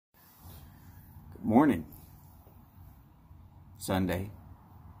Morning, Sunday,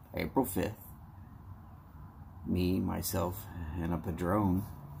 April 5th. Me, myself, and a Padron.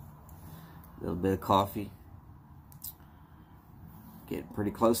 A little bit of coffee. Getting pretty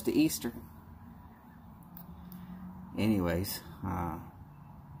close to Easter. Anyways,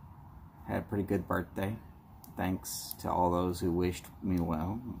 had a pretty good birthday. Thanks to all those who wished me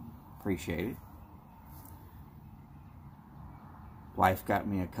well. Appreciate it. Wife got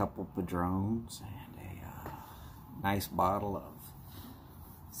me a couple Padrones and a nice bottle of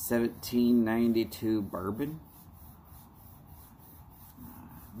 1792 bourbon.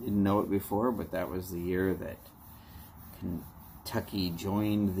 Didn't know it before, but that was the year that Kentucky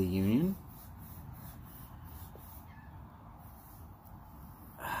joined the Union.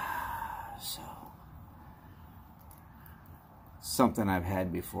 So, something I've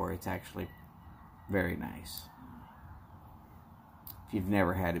had before. It's actually very nice. If you've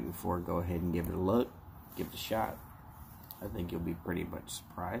never had it before, go ahead and give it a look. Give it a shot. I think you'll be pretty much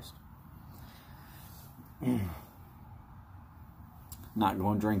surprised. Not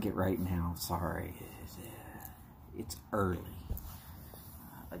going to drink it right now. Sorry. It's early.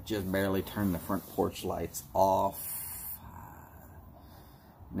 I just barely turned the front porch lights off.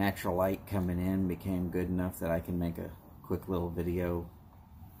 Natural light coming in became good enough that I can make a quick little video.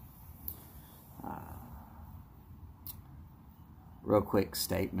 Real quick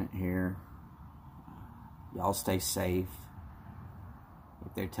statement here. Y'all stay safe.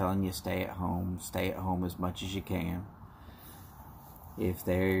 If they're telling you stay at home as much as you can. If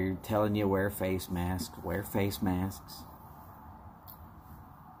they're telling you wear face masks, wear face masks.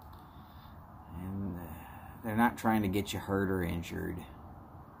 And they're not trying to get you hurt or injured.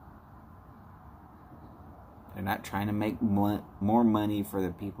 They're not trying to make more money for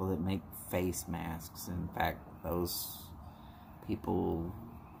the people that make face masks. In fact, those people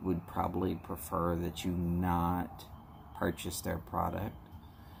would probably prefer that you not purchase their product.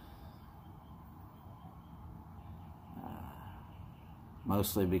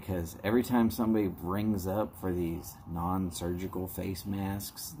 Mostly because every time somebody rings up for these non-surgical face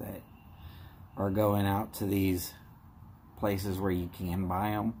masks that are going out to these places where you can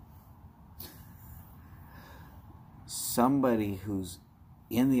buy them, somebody who's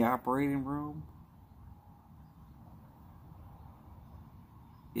in the operating room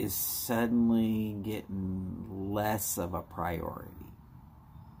is suddenly getting less of a priority.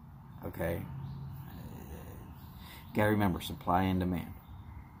 Okay? You gotta remember, supply and demand.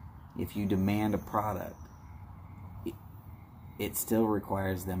 If you demand a product, it still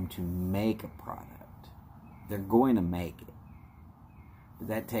requires them to make a product. They're going to make it. But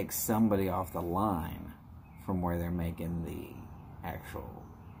that takes somebody off the line from where they're making the actual,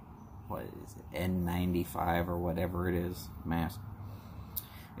 what is it, N95 or whatever it is, mask.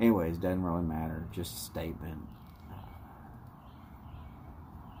 Anyways, doesn't really matter, just a statement.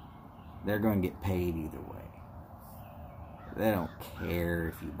 They're going to get paid either way. They don't care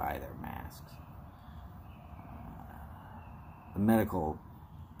if you buy their masks. The medical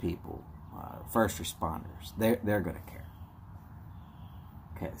people, first responders, they're going to care.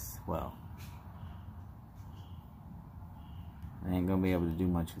 Because, well, they ain't going to be able to do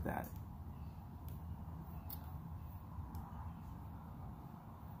much without it.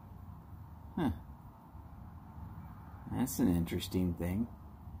 Huh. That's an interesting thing.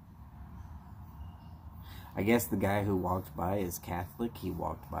 I guess the guy who walked by is Catholic. He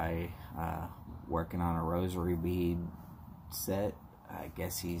walked by working on a rosary bead set. I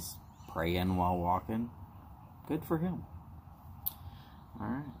guess he's praying while walking. Good for him.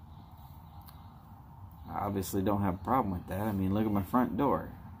 Alright. I obviously don't have a problem with that. I mean, look at my front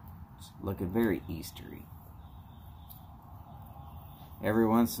door. It's looking very Eastery. Every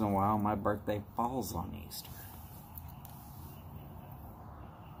once in a while, my birthday falls on Easter.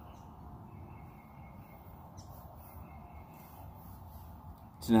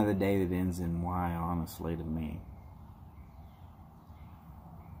 It's another day that ends in Y, honestly, to me.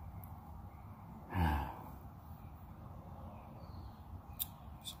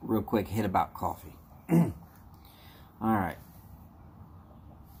 Just real quick hit about coffee. Alright.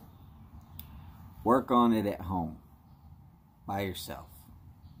 Work on it at home. By yourself.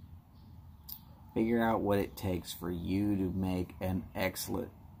 Figure out what it takes for you to make an excellent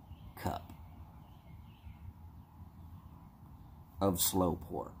cup of slow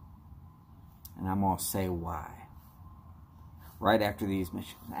pour. And I'm going to say why. Right after these,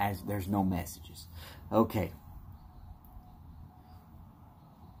 as there's no messages. Okay.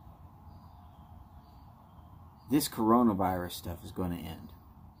 This coronavirus stuff is going to end.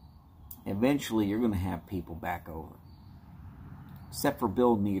 Eventually, you're going to have people back over. Except for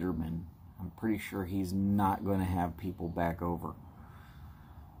Bill Niederman. I'm pretty sure he's not going to have people back over.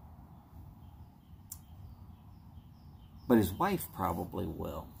 But his wife probably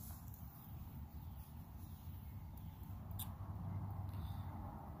will.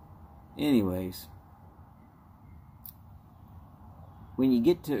 Anyways, when you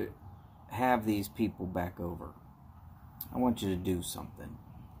get to have these people back over, I want you to do something.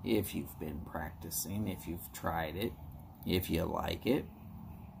 If you've been practicing, if you've tried it, if you like it,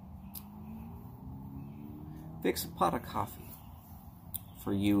 fix a pot of coffee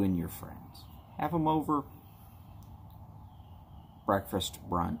for you and your friends. Have them over, breakfast,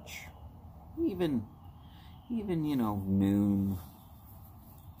 brunch, even noon.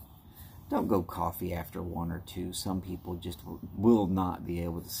 Don't go coffee after 1 or 2. Some people just will not be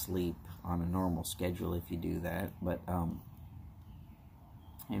able to sleep on a normal schedule if you do that. But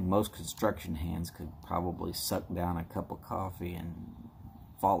and most construction hands could probably suck down a cup of coffee and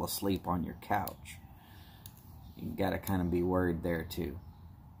fall asleep on your couch. You got to kind of be worried there too.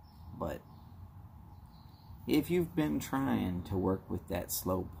 But if you've been trying to work with that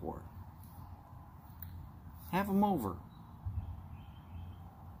slow pour, have them over.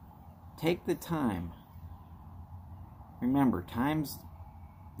 Take the time. Remember, time's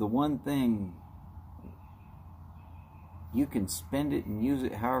the one thing. You can spend it and use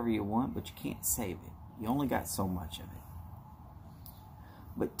it however you want, but you can't save it. You only got so much of it.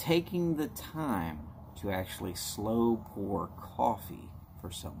 But taking the time to actually slow pour coffee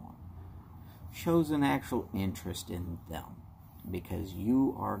for someone shows an actual interest in them, because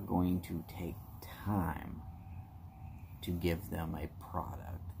you are going to take time to give them a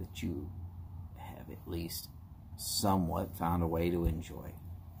product that you have at least somewhat found a way to enjoy.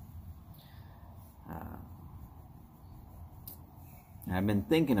 I've been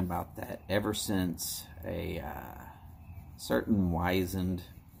thinking about that ever since a certain wizened,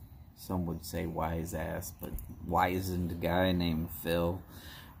 some would say wise ass, but wizened guy named Phil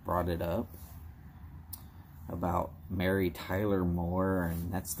brought it up about Mary Tyler Moore,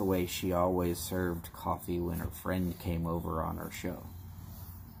 and that's the way she always served coffee when her friend came over on her show.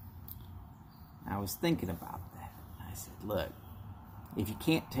 I was thinking about that. I said, look, if you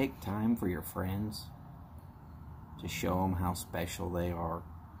can't take time for your friends to show them how special they are,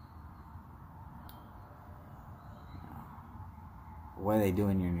 what are they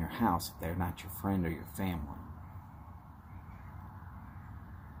doing in your house if they're not your friend or your family?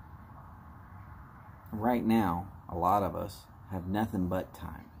 Right now, a lot of us have nothing but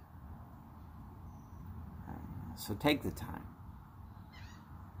time. So take the time.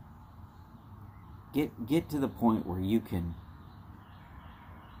 Get to the point where you can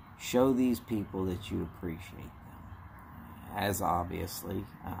show these people that you appreciate them. As obviously,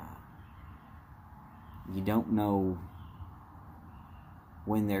 you don't know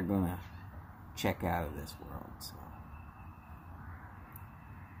when they're going to check out of this world. So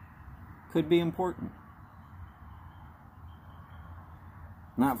could be important.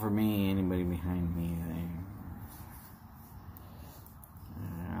 Not for me, anybody behind me.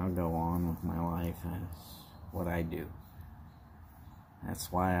 I'll go on with my life. That's what I do.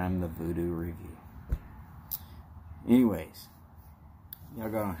 That's why I'm the Voodoo Review. Anyways, y'all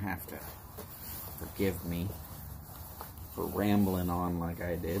gonna have to forgive me for rambling on like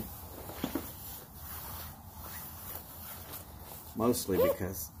I did. Mostly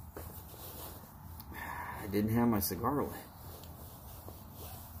because I didn't have my cigar lit.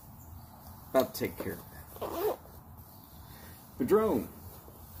 About to take care of that. Padron,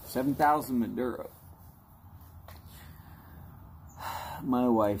 7,000 Maduro. My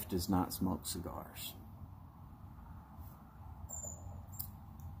wife does not smoke cigars.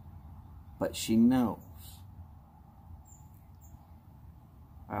 But she knows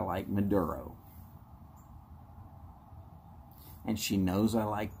I like Maduro. And she knows I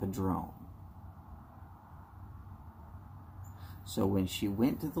like Padron. So when she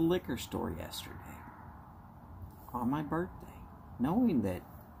went to the liquor store yesterday, on my birthday, knowing that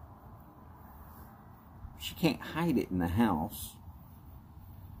she can't hide it in the house,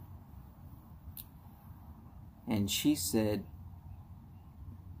 and she said,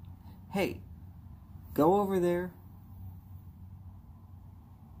 hey, go over there,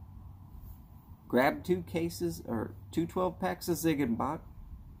 grab 2 cases or 2 12-packs of Ziegenbach,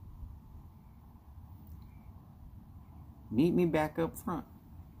 meet me back up front.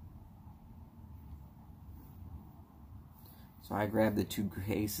 So I grabbed the 2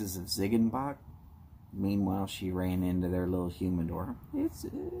 cases of Ziegenbach. Meanwhile, she ran into their little humidor.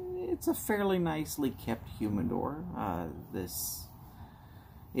 It's a fairly nicely kept humidor.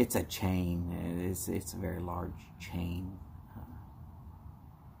 It's a chain. It's a very large chain.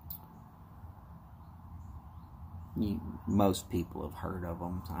 Most people have heard of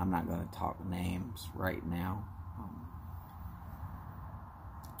them, so I'm not going to talk names right now.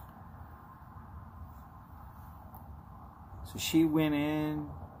 So she went in,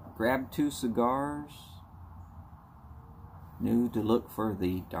 grabbed 2 cigars, knew to look for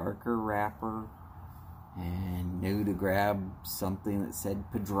the darker wrapper, and knew to grab something that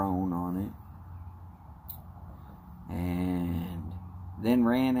said Padron on it, and then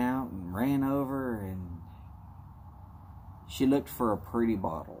ran out and ran over, and she looked for a pretty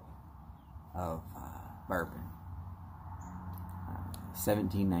bottle of bourbon.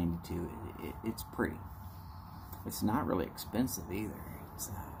 1792. It's pretty. It's not really expensive either.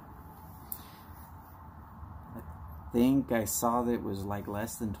 I think I saw that it was like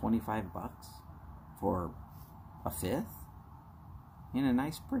less than 25 bucks for a 5th in a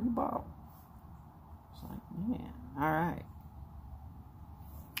nice pretty bottle. It's like, man, alright.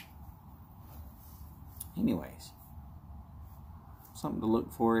 Anyways, something to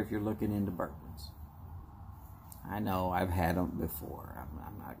look for if you're looking into bourbons. I know I've had them before.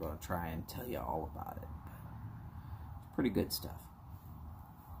 I'm not going to try and tell you all about it. It's pretty good stuff.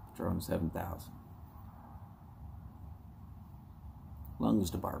 Padron 7000. Lungs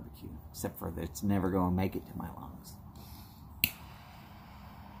to barbecue, except for that it's never going to make it to my lungs.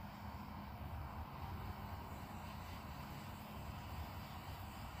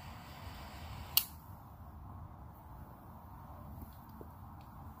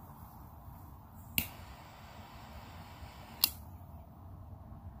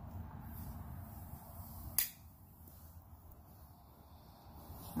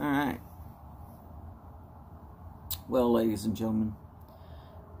 Alright. Well, ladies and gentlemen,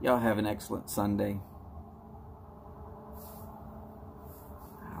 y'all have an excellent Sunday.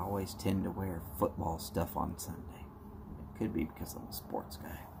 I always tend to wear football stuff on Sunday. It could be because I'm a sports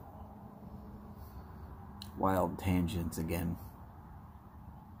guy. Wild tangents again.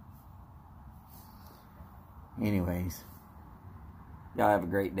 Anyways, y'all have a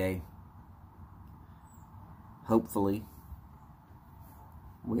great day. Hopefully,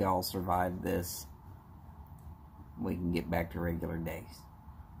 we all survived this. We can get back to regular days.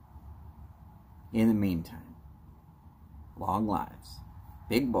 In the meantime, long lives,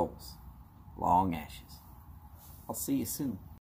 big bowls, long ashes. I'll see you soon.